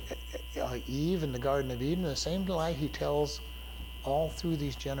told Eve in the Garden of Eden. The same lie he tells all through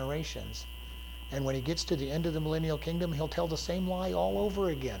these generations. And when he gets to the end of the millennial kingdom, he'll tell the same lie all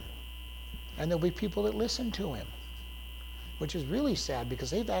over again. And there'll be people that listen to him, which is really sad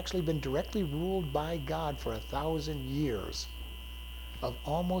because they've actually been directly ruled by God for 1,000 years of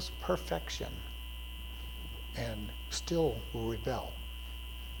almost perfection and still will rebel.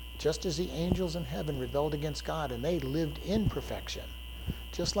 Just as the angels in heaven rebelled against God and they lived in perfection,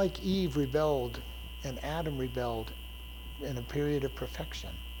 just like Eve rebelled and Adam rebelled in a period of perfection,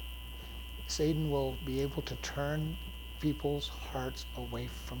 Satan will be able to turn people's hearts away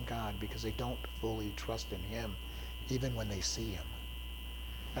from God because they don't fully trust in him, even when they see him.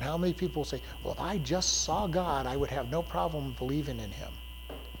 And how many people say, well, if I just saw God, I would have no problem believing in him.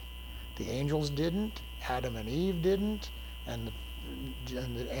 The angels didn't, Adam and Eve didn't, and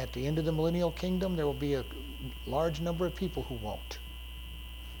at the end of the millennial kingdom, there will be a large number of people who won't.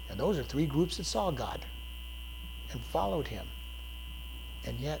 And those are three groups that saw God and followed him.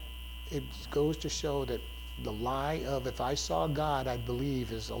 And yet, it goes to show that the lie of if I saw God, I'd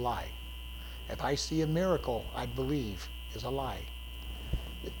believe is a lie. If I see a miracle, I'd believe is a lie.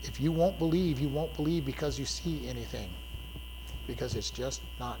 If you won't believe because you see anything. Because it's just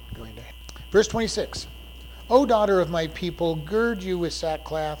not going to happen. Verse 26. O daughter of my people, gird you with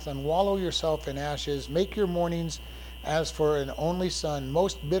sackcloth and wallow yourself in ashes. Make your mournings as for an only son.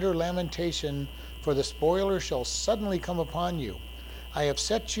 Most bitter lamentation for the spoiler shall suddenly come upon you. I have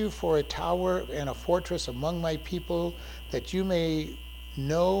set you for a tower and a fortress among my people, that you may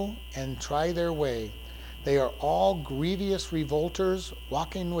know and try their way. They are all grievous revolters,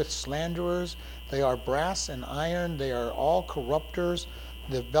 walking with slanderers. They are brass and iron. They are all corrupters.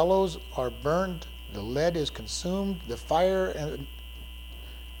 The bellows are burned. The lead is consumed. The fire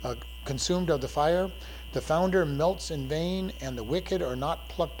consumed of the fire. The founder melts in vain, and the wicked are not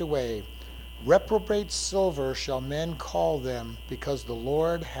plucked away. Reprobate silver shall men call them, because the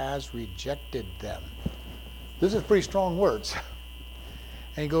Lord has rejected them. This is pretty strong words.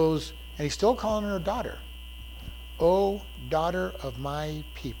 And he goes, and he's still calling her daughter. O daughter of my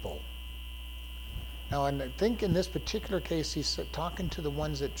people. Now, I think in this particular case, he's talking to the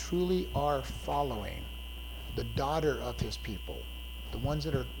ones that truly are following, the daughter of his people, the ones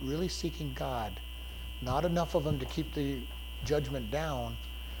that are really seeking God. Not enough of them to keep the judgment down.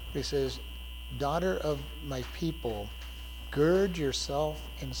 He says, daughter of my people, gird yourself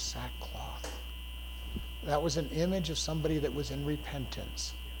in sackcloth. That was an image of somebody that was in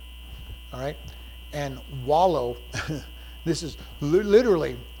repentance. All right? And wallow, this is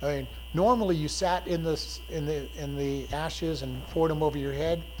literally, I mean, normally you sat in the ashes and poured them over your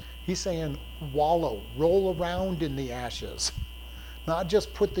head. He's saying wallow, roll around in the ashes. Not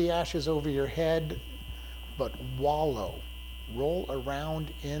just put the ashes over your head, but wallow. Roll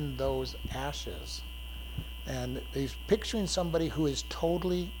around in those ashes. And he's picturing somebody who is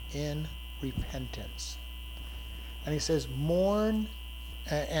totally in repentance. And he says, mourn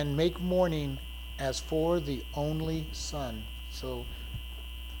and make mourning as for the only son. So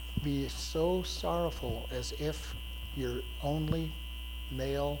be so sorrowful as if your only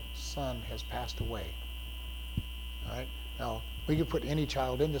male son has passed away. All right? Now, we could put any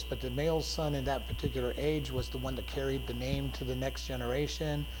child in this, but the male son in that particular age was the one that carried the name to the next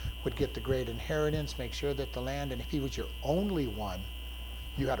generation, would get the great inheritance, make sure that the land, and if he was your only one,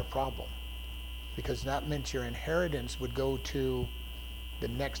 you had a problem. Because that meant your inheritance would go to the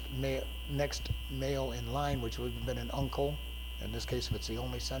next male in line, which would have been an uncle. In this case, if it's the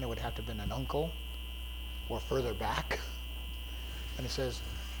only son, it would have to have been an uncle, or further back. And it says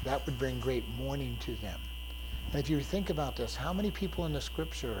that would bring great mourning to them. And if you think about this, how many people in the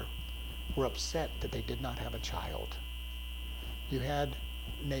scripture were upset that they did not have a child? You had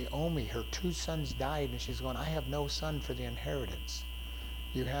Naomi, her two sons died, and she's going, I have no son for the inheritance.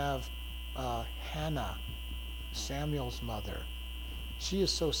 You have Hannah, Samuel's mother. She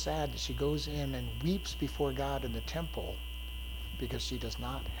is so sad that she goes in and weeps before God in the temple because she does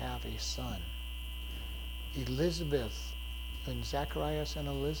not have a son. Elizabeth, and Zacharias and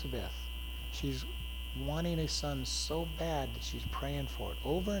Elizabeth, she's wanting a son so bad that she's praying for it.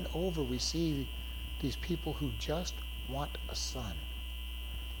 Over and over we see these people who just want a son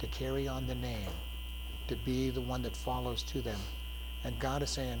to carry on the name, to be the one that follows to them. And God is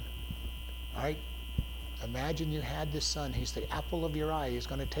saying, all right, imagine you had this son. He's the apple of your eye. He's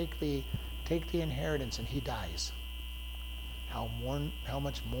going to take the inheritance, and he dies. How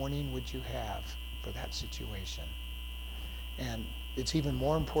much mourning would you have for that situation? And it's even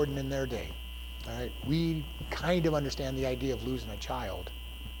more important in their day. All right, we kind of understand the idea of losing a child,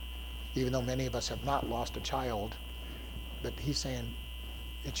 even though many of us have not lost a child. But he's saying,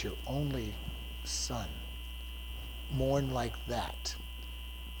 it's your only son. Mourn like that.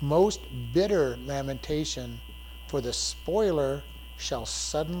 Most bitter lamentation for the spoiler shall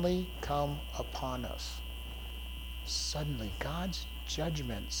suddenly come upon us. Suddenly. God's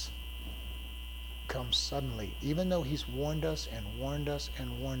judgments come suddenly, even though he's warned us and warned us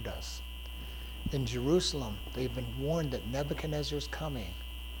and warned us. In Jerusalem, they've been warned that Nebuchadnezzar's coming.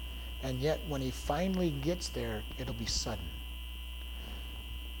 And yet, when he finally gets there, it'll be sudden.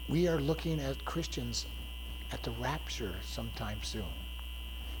 We are looking at Christians at the rapture sometime soon.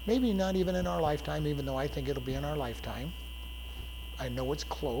 Maybe not even in our lifetime, even though I think it'll be in our lifetime. I know it's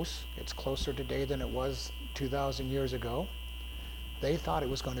close. It's closer today than it was 2,000 years ago. They thought it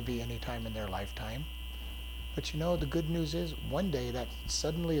was going to be any time in their lifetime. But you know, the good news is one day that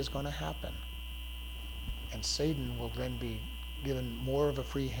suddenly is going to happen. And Satan will then be given more of a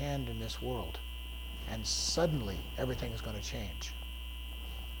free hand in this world. And suddenly everything is going to change.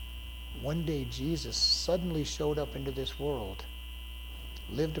 One day Jesus suddenly showed up into this world,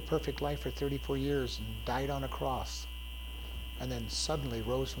 lived a perfect life for 34 years and died on a cross, and then suddenly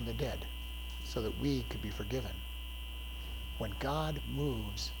rose from the dead so that we could be forgiven. When God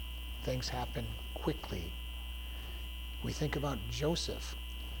moves, things happen quickly. We think about Joseph.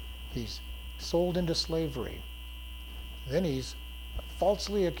 He's sold into slavery. Then he's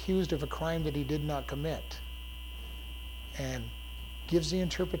falsely accused of a crime that he did not commit, and gives the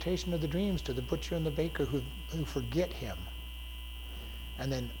interpretation of the dreams to the butcher and the baker who forget him.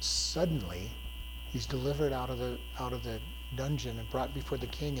 And then suddenly he's delivered out of the dungeon and brought before the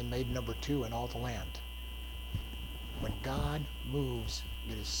king and made number 2 in all the land. When God moves,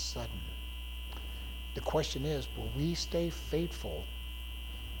 it is sudden. The question is, will we stay faithful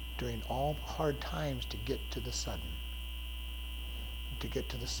during all hard times to get to the sudden? To get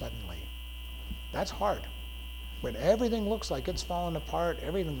to the suddenly. That's hard. When everything looks like it's falling apart,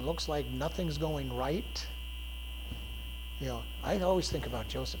 everything looks like nothing's going right. You know, I always think about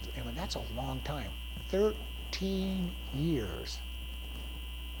Joseph. I mean, that's a long time. 13 years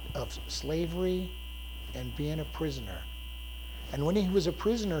of slavery and being a prisoner. And when he was a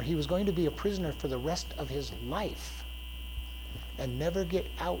prisoner, he was going to be a prisoner for the rest of his life and never get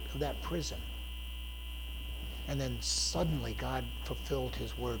out of that prison. And then suddenly God fulfilled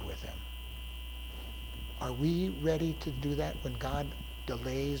his word with him. Are we ready to do that when God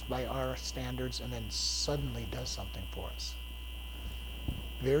delays by our standards and then suddenly does something for us?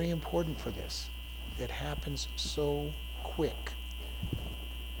 Very important for this. It happens so quick.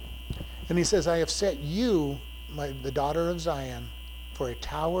 And he says, I have set you, the daughter of Zion, for a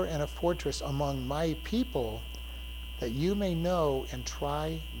tower and a fortress among my people, that you may know and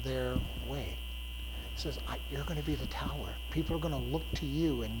try their way. He says, you're going to be the tower. People are going to look to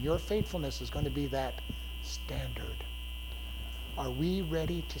you, and your faithfulness is going to be that standard. Are we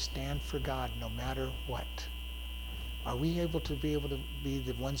ready to stand for God no matter what? Are we able to be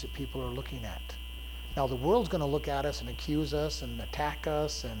the ones that people are looking at? Now, the world's going to look at us and accuse us and attack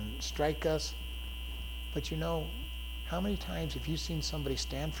us and strike us. But you know, how many times have you seen somebody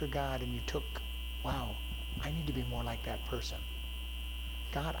stand for God and you took, wow, I need to be more like that person.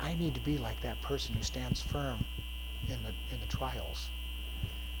 God, I need to be like that person who stands firm in the trials.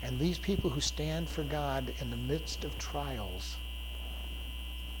 And these people who stand for God in the midst of trials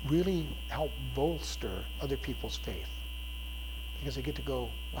really help bolster other people's faith. Because they get to go,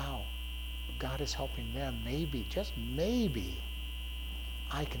 wow, God is helping them. Maybe, just maybe,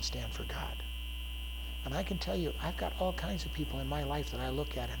 I can stand for God. And I can tell you, I've got all kinds of people in my life that I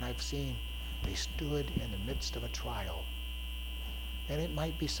look at and I've seen they stood in the midst of a trial. And it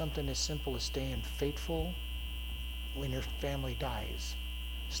might be something as simple as staying faithful when your family dies.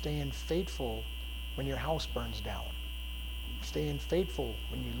 Staying faithful when your house burns down. Staying faithful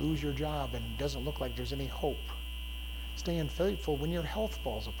when you lose your job and it doesn't look like there's any hope. Staying faithful when your health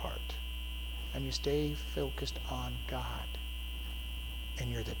falls apart. And you stay focused on God.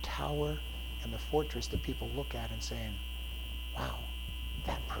 And you're the tower and the fortress that people look at and saying, wow,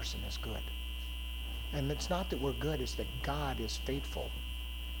 that person is good. And it's not that we're good, it's that God is faithful.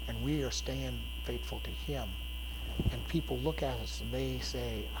 and we are staying faithful to him. And people look at us and they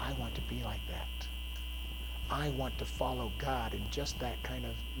say, I want to be like that. I want to follow God in just that kind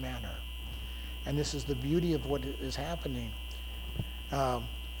of manner. And this is the beauty of what is happening.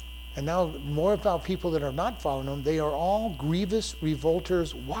 And now more about people that are not following him. They are all grievous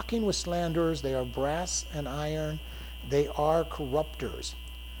revolters, walking with slanderers. They are brass and iron. They are corrupters.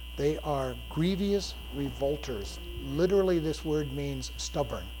 They are grievous revolters. Literally, this word means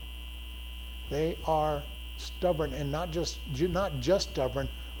stubborn. They are stubborn, and not just stubborn,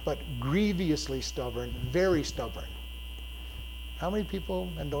 but grievously stubborn, very stubborn. How many people,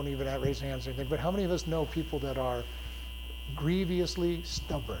 and don't even raise hands or anything, but how many of us know people that are grievously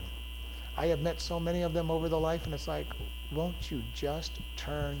stubborn? I have met so many of them over the life, and it's like, won't you just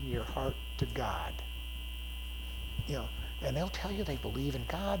turn your heart to God? You know, and they'll tell you they believe in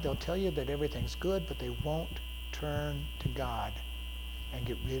God. They'll tell you that everything's good, but they won't turn to God and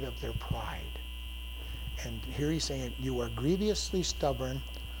get rid of their pride. And here he's saying, you are grievously stubborn,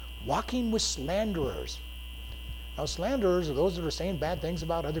 walking with slanderers. Now, slanderers are those that are saying bad things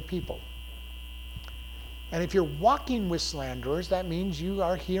about other people. And if you're walking with slanderers, that means you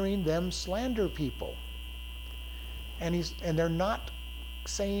are hearing them slander people. And they're not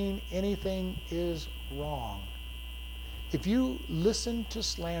saying anything is wrong. If you listen to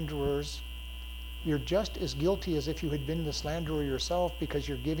slanderers, you're just as guilty as if you had been the slanderer yourself, because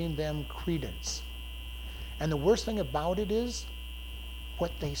you're giving them credence. And the worst thing about it is,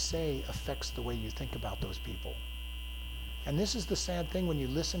 what they say affects the way you think about those people. And this is the sad thing: when you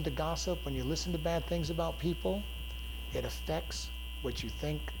listen to gossip, when you listen to bad things about people, it affects what you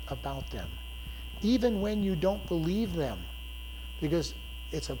think about them. Even when you don't believe them, because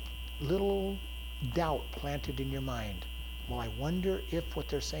it's a little doubt planted in your mind. Well, I wonder if what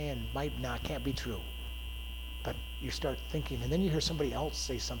they're saying can't be true. But you start thinking, and then you hear somebody else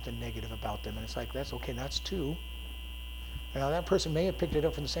say something negative about them, and it's like, that's okay, that's two. Now, that person may have picked it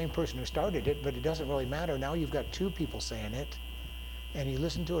up from the same person who started it, but it doesn't really matter. Now you've got two people saying it, and you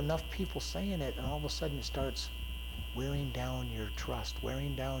listen to enough people saying it, and all of a sudden it starts wearing down your trust,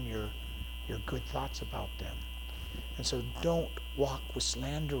 wearing down your good thoughts about them. And so don't walk with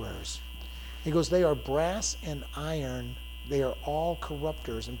slanderers. He goes, they are brass and iron. They are all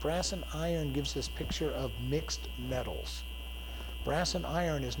corrupters. And brass and iron gives this picture of mixed metals. Brass and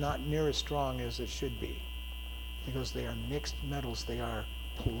iron is not near as strong as it should be, because they are mixed metals. They are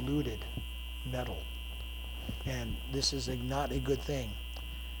polluted metal. And this is not a good thing.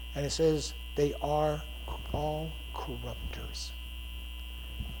 And it says they are all corrupters.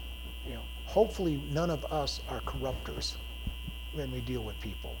 You know, hopefully none of us are corrupters when we deal with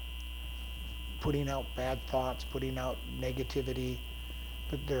people. Putting out bad thoughts, putting out negativity.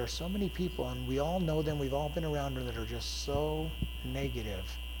 But there are so many people, and we all know them, we've all been around them, that are just so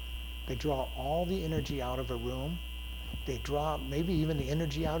negative. They draw all the energy out of a room. They draw maybe even the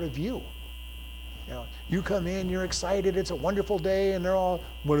energy out of you. You know, you come in, you're excited, it's a wonderful day, and they're all,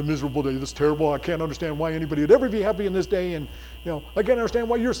 what a miserable day, this is terrible, I can't understand why anybody would ever be happy in this day, and you know, I can't understand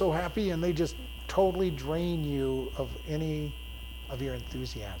why you're so happy, and they just totally drain you of any of your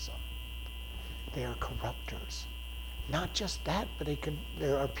enthusiasm. They are corrupters. Not just that, but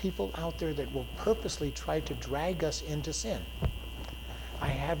there are people out there that will purposely try to drag us into sin. I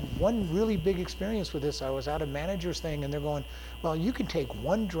had one really big experience with this. I was at a manager's thing, and they're going, well, you can take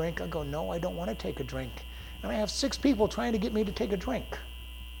one drink. I go, no, I don't want to take a drink. And I have 6 people trying to get me to take a drink.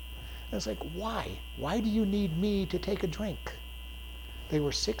 And it's like, why? Why do you need me to take a drink? They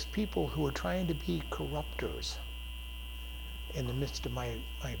were 6 people who were trying to be corrupters in the midst of my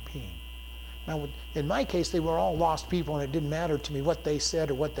being. Now, in my case, they were all lost people, and it didn't matter to me what they said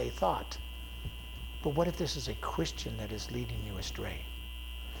or what they thought. But what if this is a Christian that is leading you astray?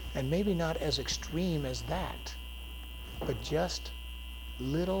 And maybe not as extreme as that, but just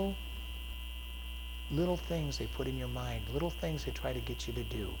little things they put in your mind, little things they try to get you to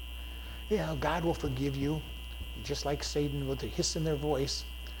do. Yeah, God will forgive you, just like Satan with the hiss in their voice.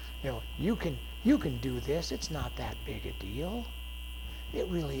 You know, you can do this. It's not that big a deal. It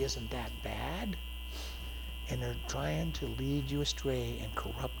really isn't that bad. And they're trying to lead you astray and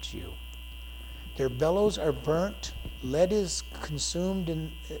corrupt you. Their bellows are burnt, lead is consumed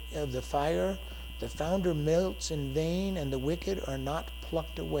of the fire, the founder melts in vain, and the wicked are not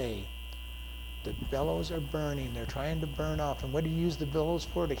plucked away. The bellows are burning, they're trying to burn off. And what do you use the bellows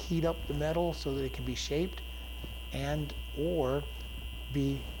for? To heat up the metal so that it can be shaped and or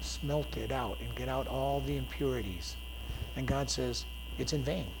be smelted out and get out all the impurities. And God says, it's in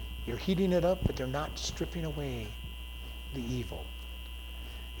vain. You're heating it up, but they're not stripping away the evil.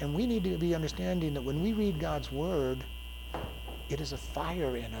 And we need to be understanding that when we read God's word, it is a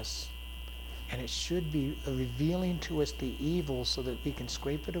fire in us, and it should be revealing to us the evil so that we can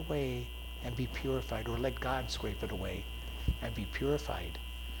scrape it away and be purified, or let God scrape it away and be purified.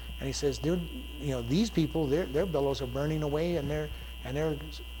 And he says, these people, their bellows are burning away, and they're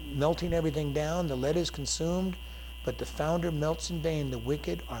melting everything down. The lead is consumed, but the founder melts in vain. The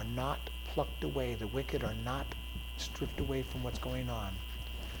wicked are not plucked away. The wicked are not stripped away from what's going on.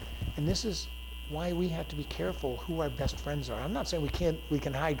 And this is why we have to be careful who our best friends are. I'm not saying we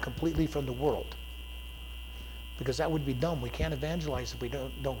can hide completely from the world, because that would be dumb. We can't evangelize if we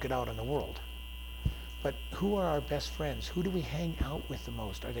don't get out in the world. But who are our best friends? Who do we hang out with the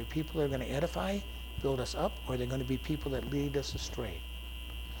most? Are they people that are going to edify, build us up, or are they going to be people that lead us astray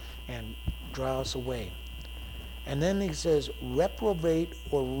and draw us away? And then he says, reprobate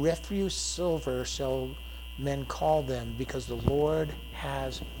or refuse silver shall men call them, because the Lord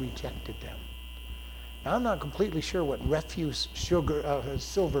has rejected them. Now, I'm not completely sure what refuse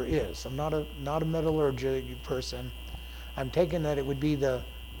silver is. I'm not a metallurgy person. I'm taking that it would be the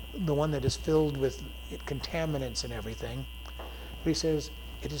one that is filled with contaminants and everything. But he says,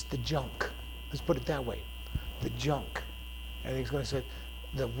 it is the junk. Let's put it that way. The junk. And he's going to say,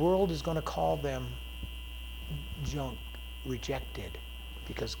 the world is going to call them junk, rejected,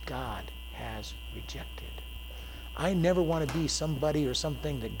 because God has rejected. I never want to be somebody or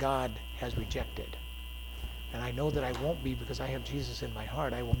something that God has rejected. And I know that I won't be, because I have Jesus in my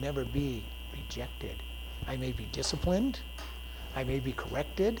heart. I will never be rejected. I may be disciplined, I may be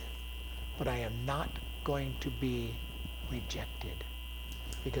corrected, but I am not going to be rejected,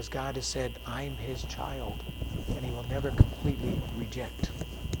 because God has said, I'm his child, and he will never completely reject.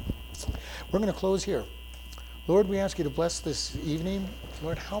 We're going to close here. Lord, we ask you to bless this evening.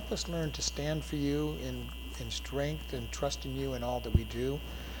 Lord, help us learn to stand for you in strength and trust in you in all that we do.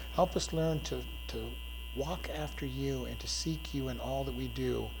 Help us learn to walk after you and to seek you in all that we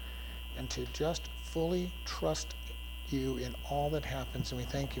do, and to just fully trust you in all that happens. And we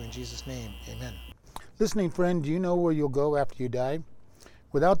thank you in Jesus' name. Amen. Listening friend, do you know where you'll go after you die?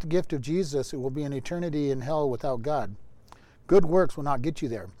 Without the gift of Jesus, it will be an eternity in hell without God. Good works will not get you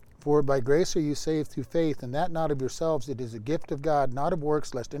there. For by grace are you saved through faith, and that not of yourselves. It is a gift of God, not of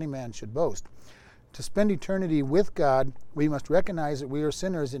works, lest any man should boast. To spend eternity with God, we must recognize that we are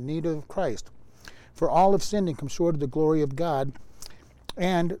sinners in need of Christ. For all have sinned and come short of the glory of God,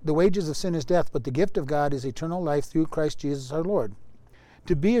 and the wages of sin is death, but the gift of God is eternal life through Christ Jesus our Lord.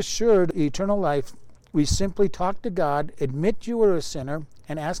 To be assured eternal life, we simply talk to God, admit you are a sinner,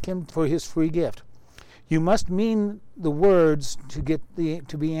 and ask him for his free gift. You must mean the words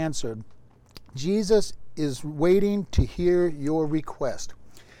to be answered. Jesus is waiting to hear your request.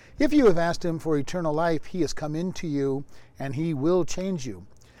 If you have asked him for eternal life, he has come into you, and he will change you.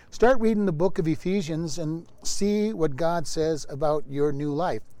 Start reading the book of Ephesians and see what God says about your new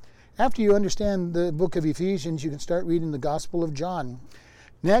life. After you understand the book of Ephesians, you can start reading the Gospel of John.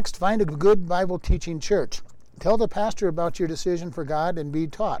 Next, find a good Bible teaching church. Tell the pastor about your decision for God and be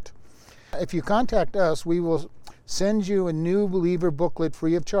taught. If you contact us, we will send you a new believer booklet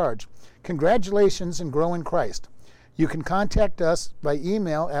free of charge. Congratulations and grow in Christ. You can contact us by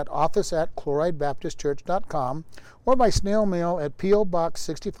email at office@chloridebaptistchurch.com or by snail mail at P.O. Box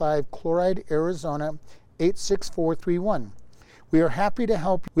 65, Chloride, Arizona 86431. We are happy to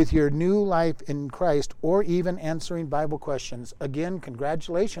help with your new life in Christ, or even answering Bible questions. Again,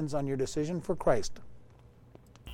 congratulations on your decision for Christ.